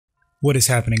What is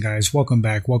happening, guys? Welcome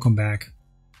back. Welcome back.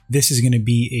 This is going to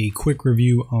be a quick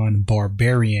review on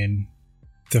Barbarian.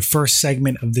 The first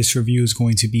segment of this review is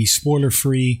going to be spoiler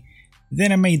free,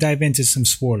 then I may dive into some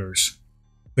spoilers.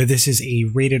 But this is a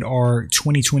rated R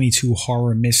 2022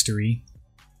 horror mystery.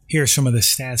 Here are some of the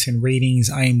stats and ratings.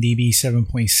 IMDb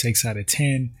 7.6 out of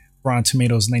 10, Rotten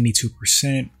Tomatoes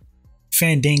 92%,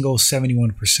 Fandango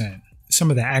 71%. Some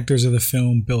of the actors of the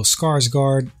film: Bill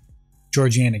Skarsgård,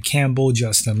 Georgiana Campbell,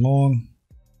 Justin Long,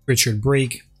 Richard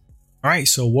Brake. Alright,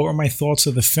 so what were my thoughts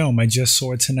of the film? I just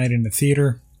saw it tonight in the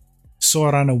theater. Saw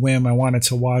it on a whim. I wanted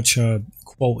to watch a,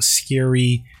 quote,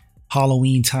 scary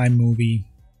Halloween time movie.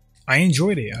 I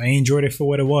enjoyed it. I enjoyed it for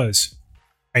what it was.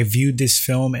 I viewed this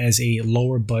film as a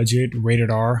lower budget,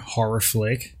 rated R horror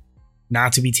flick.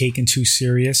 Not to be taken too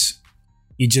serious.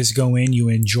 You just go in, you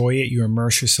enjoy it, you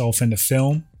immerse yourself in the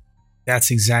film.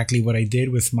 That's exactly what I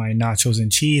did with my nachos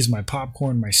and cheese, my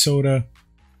popcorn, my soda.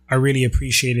 I really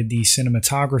appreciated the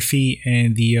cinematography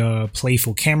and the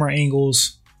playful camera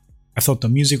angles. I thought the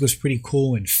music was pretty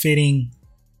cool and fitting.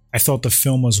 I thought the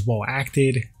film was well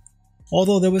acted.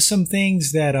 Although there was some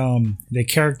things that the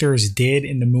characters did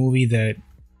in the movie that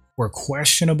were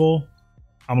questionable.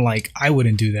 I'm like, I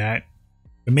wouldn't do that.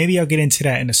 But maybe I'll get into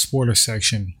that in the spoiler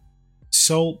section.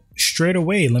 So straight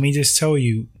away, let me just tell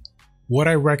you, would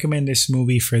I recommend this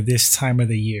movie for this time of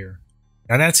the year?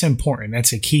 Now that's important.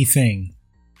 That's a key thing.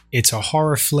 It's a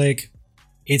horror flick.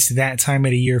 It's that time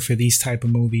of the year for these type of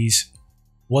movies.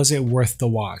 Was it worth the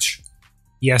watch?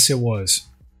 Yes, it was.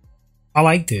 I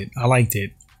liked it.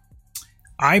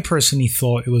 I personally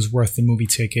thought it was worth the movie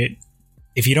ticket.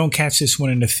 If you don't catch this one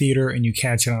in the theater and you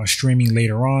catch it on streaming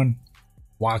later on,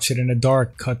 watch it in the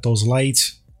dark, cut those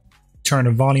lights, turn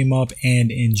the volume up,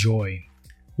 and enjoy.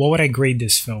 What would I grade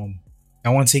this film?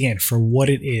 Now, once again, for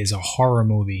what it is, a horror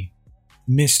movie,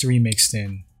 mystery mixed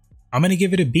in, I'm going to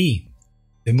give it a B.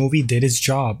 The movie did its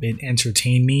job. It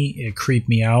entertained me. It creeped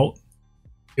me out.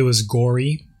 It was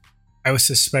gory. I would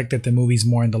suspect that the movie's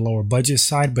more on the lower budget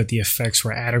side, but the effects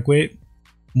were adequate.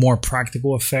 More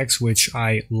practical effects, which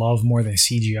I love more than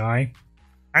CGI.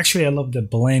 Actually, I love the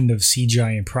blend of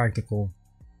CGI and practical.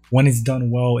 When it's done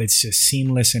well, it's just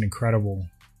seamless and incredible.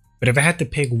 But if I had to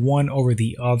pick one over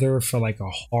the other for like a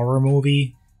horror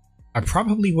movie, I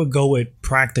probably would go with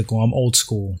practical. I'm old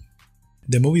school.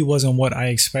 The movie wasn't what I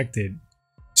expected.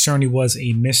 Certainly was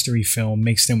a mystery film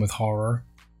mixed in with horror.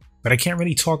 But I can't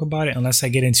really talk about it unless I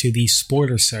get into the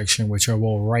spoiler section, which I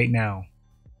will right now.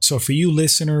 So for you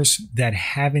listeners that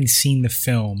haven't seen the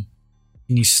film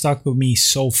and you stuck with me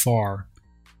so far,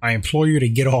 I implore you to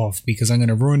get off because I'm going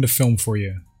to ruin the film for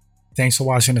you. Thanks for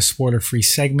watching the spoiler-free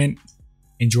segment.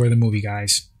 Enjoy the movie,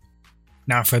 guys.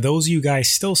 Now, for those of you guys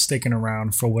still sticking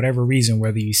around for whatever reason,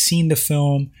 whether you've seen the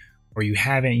film or you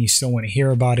haven't and you still want to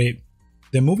hear about it,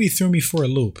 the movie threw me for a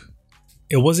loop.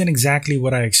 It wasn't exactly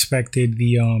what I expected.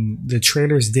 The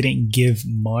trailers didn't give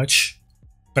much,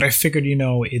 but I figured,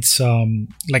 it's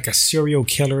like a serial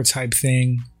killer type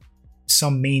thing.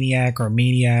 Some maniac or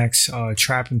maniacs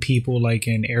trapping people like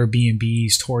in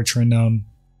Airbnbs, torturing them.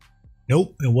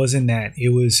 Nope, it wasn't that. It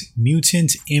was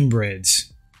mutant inbreds.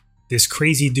 This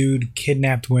crazy dude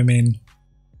kidnapped women,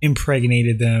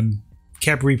 impregnated them,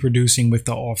 kept reproducing with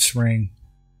the offspring,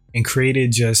 and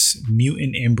created just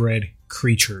mutant inbred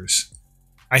creatures.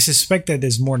 I suspect that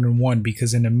there's more than one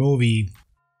because in the movie,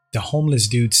 the homeless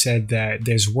dude said that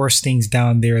there's worse things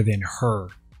down there than her.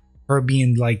 Her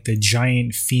being like the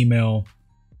giant female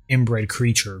inbred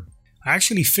creature. I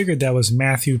actually figured that was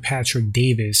Matthew Patrick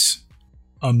Davis,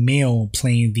 a male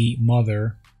playing the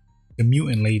mother, the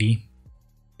mutant lady.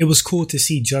 It was cool to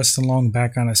see Justin Long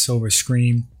back on a silver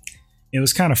screen. It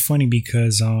was kind of funny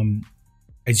because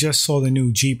I just saw the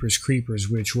new Jeepers Creepers,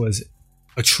 which was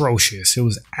atrocious. It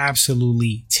was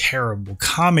absolutely terrible,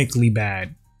 comically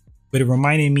bad. But it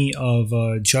reminded me of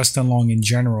Justin Long in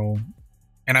general.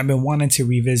 And I've been wanting to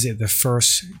revisit the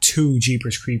first two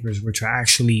Jeepers Creepers, which are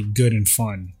actually good and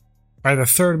fun. By the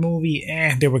third movie,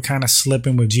 they were kind of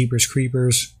slipping with Jeepers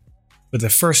Creepers. But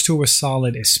the first two were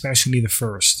solid, especially the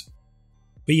first.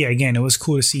 But yeah, again, it was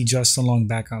cool to see Justin Long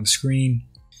back on screen.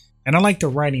 And I like the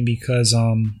writing because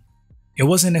it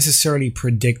wasn't necessarily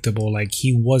predictable. Like,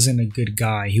 he wasn't a good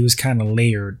guy. He was kind of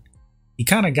layered. He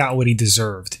kind of got what he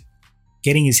deserved.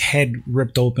 Getting his head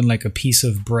ripped open like a piece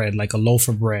of bread, like a loaf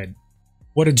of bread.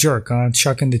 What a jerk, huh?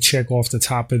 Chucking the chick off the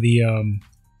top of the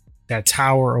that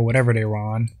tower or whatever they were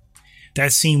on.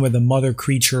 That scene where the mother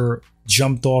creature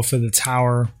jumped off of the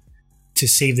tower to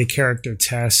save the character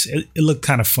Tess, it looked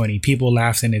kind of funny. People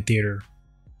laughed in the theater.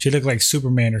 She looked like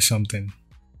Superman or something.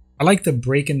 I like the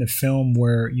break in the film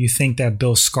where you think that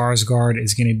Bill Skarsgård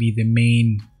is going to be the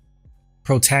main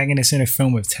protagonist in a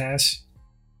film with Tess,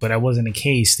 but that wasn't the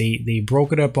case. They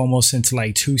broke it up almost into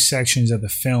like two sections of the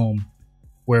film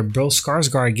where Bill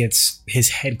Skarsgård gets his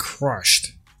head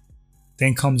crushed.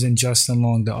 Then comes in Justin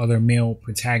Long, the other male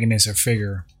protagonist or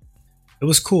figure. It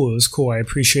was cool. I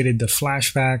appreciated the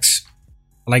flashbacks.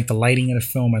 I liked the lighting of the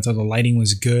film. I thought the lighting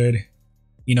was good.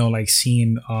 You know, like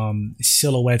seeing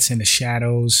silhouettes in the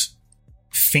shadows,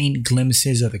 faint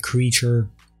glimpses of the creature.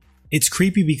 It's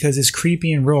creepy because it's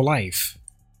creepy in real life.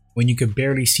 When you could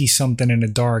barely see something in the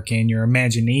dark and your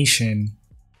imagination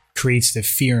creates the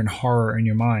fear and horror in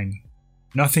your mind.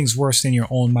 Nothing's worse than your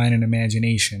own mind and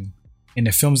imagination. And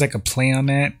the films that could play on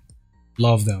that,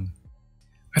 love them.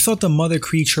 I thought the mother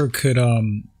creature could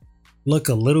look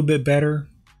a little bit better.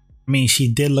 I mean,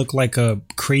 she did look like a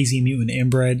crazy mutant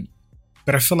inbred,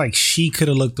 but I feel like she could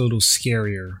have looked a little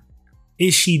scarier.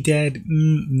 Is she dead?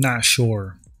 Not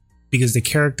sure. Because the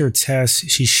character Tess,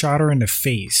 she shot her in the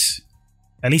face.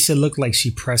 At least it looked like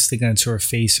she pressed the gun to her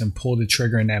face and pulled the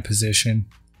trigger in that position.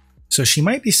 So she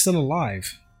might be still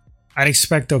alive. I'd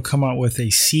expect they'll come out with a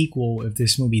sequel if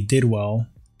this movie did well.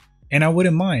 And I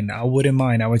wouldn't mind. I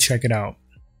would check it out.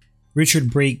 Richard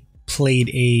Brake played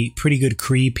a pretty good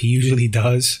creep. He usually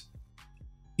does.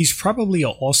 He's probably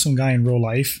an awesome guy in real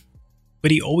life,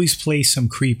 but he always plays some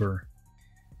creeper.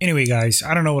 Anyway, guys,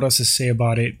 I don't know what else to say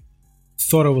about it.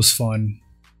 Thought it was fun.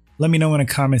 Let me know in the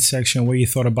comment section what you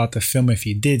thought about the film if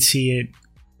you did see it.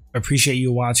 Appreciate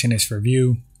you watching this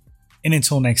review. And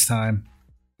until next time,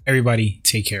 everybody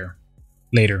take care.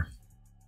 Later.